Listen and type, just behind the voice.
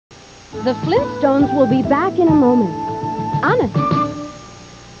The Flintstones will be back in a moment. Honest. The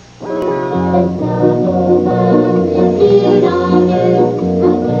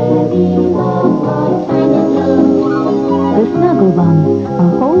Snugglebumms, a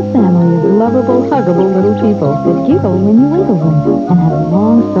whole family of lovable, huggable little people that giggle when you wiggle them and have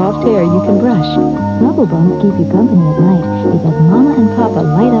long, soft hair you can brush. Snugglebumms keep you company at night because Mama and Papa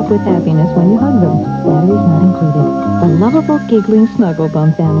light up with happiness when you hug them. Batteries not included. The lovable, giggling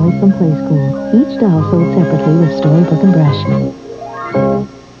Snugglebum family from Playskool. Each doll sold separately with storybook and brush.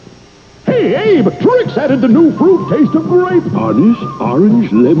 Hey, Abe, TRIX added the new fruit taste of grape. Honest,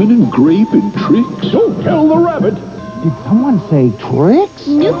 orange, lemon, and grape in TRIX? Don't tell the rabbit. Did someone say TRIX?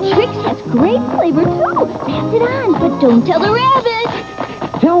 New TRIX has grape flavor, too. Pass it on, but don't tell the rabbit.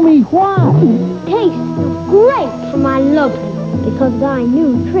 Tell me why. Tastes great for my lovely, because I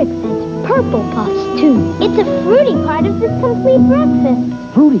knew TRIX has purple puffs, too. It's a fruity part of this complete breakfast.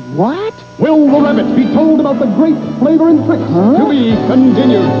 Fruity what? Will the rabbit be told about the grape flavor in TRIX? Huh? To be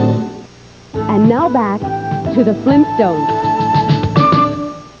continued. And now back to the Flintstones.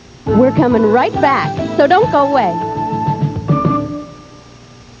 We're coming right back, so don't go away.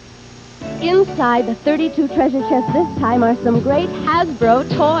 Inside the 32 treasure chest this time are some great Hasbro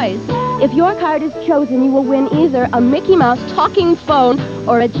toys. If your card is chosen, you will win either a Mickey Mouse talking phone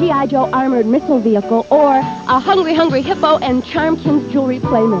or a G.I. Joe armored missile vehicle or a Hungry Hungry Hippo and Charmkins jewelry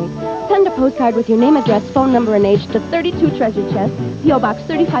playmate. Send a postcard with your name, address, phone number, and age to 32 Treasure Chest, P.O. Box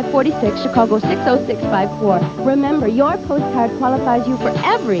 3546, Chicago 60654. Remember, your postcard qualifies you for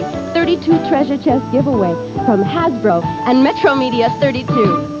every 32 Treasure Chest giveaway from Hasbro and Metromedia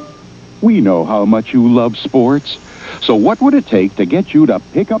 32. We know how much you love sports. So what would it take to get you to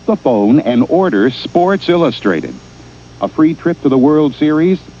pick up the phone and order Sports Illustrated? A free trip to the World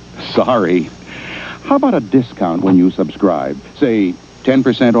Series? Sorry. How about a discount when you subscribe? Say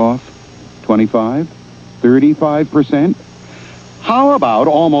 10% off? 25? 35%? How about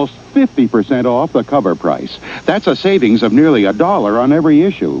almost 50% off the cover price? That's a savings of nearly $1 on every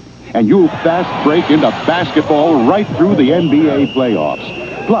issue. And you'll fast break into basketball right through the NBA playoffs.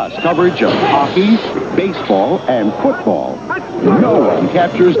 Plus coverage of hockey, baseball, and football. No one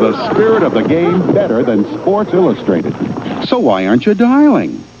captures the spirit of the game better than Sports Illustrated. So why aren't you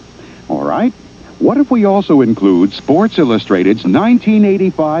dialing? All right. What if we also include Sports Illustrated's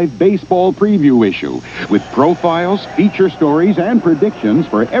 1985 baseball preview issue with profiles, feature stories, and predictions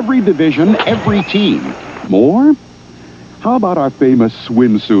for every division, every team? More? How about our famous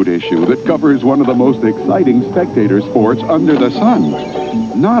swimsuit issue that covers one of the most exciting spectator sports under the sun?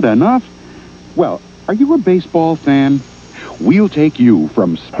 Not enough? Well, are you a baseball fan? We'll take you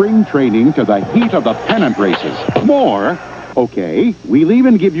from spring training to the heat of the pennant races. More? Okay, we'll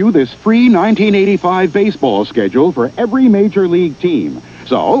even give you this free 1985 baseball schedule for every major league team.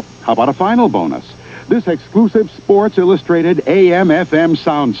 So, how about a final bonus? This exclusive Sports Illustrated AM/FM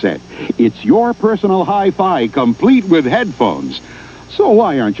Soundset. It's your personal hi-fi complete with headphones. So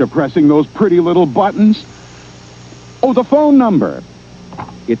why aren't you pressing those pretty little buttons? Oh, the phone number.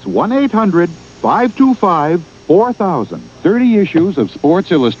 It's 1-800-525-4000. 30 issues of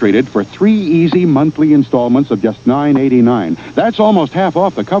Sports Illustrated for 3 easy monthly installments of just $9.89. That's almost half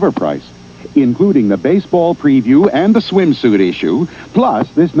off the cover price, including the baseball preview and the swimsuit issue, plus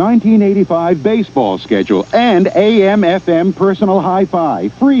this 1985 baseball schedule and AM/FM personal hi-fi,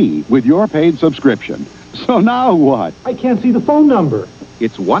 free with your paid subscription. So now what? I can't see the phone number.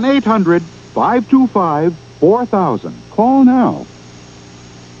 It's 1-800-525-4000. Call now.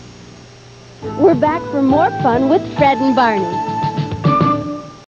 We're back for more fun with Fred and Barney.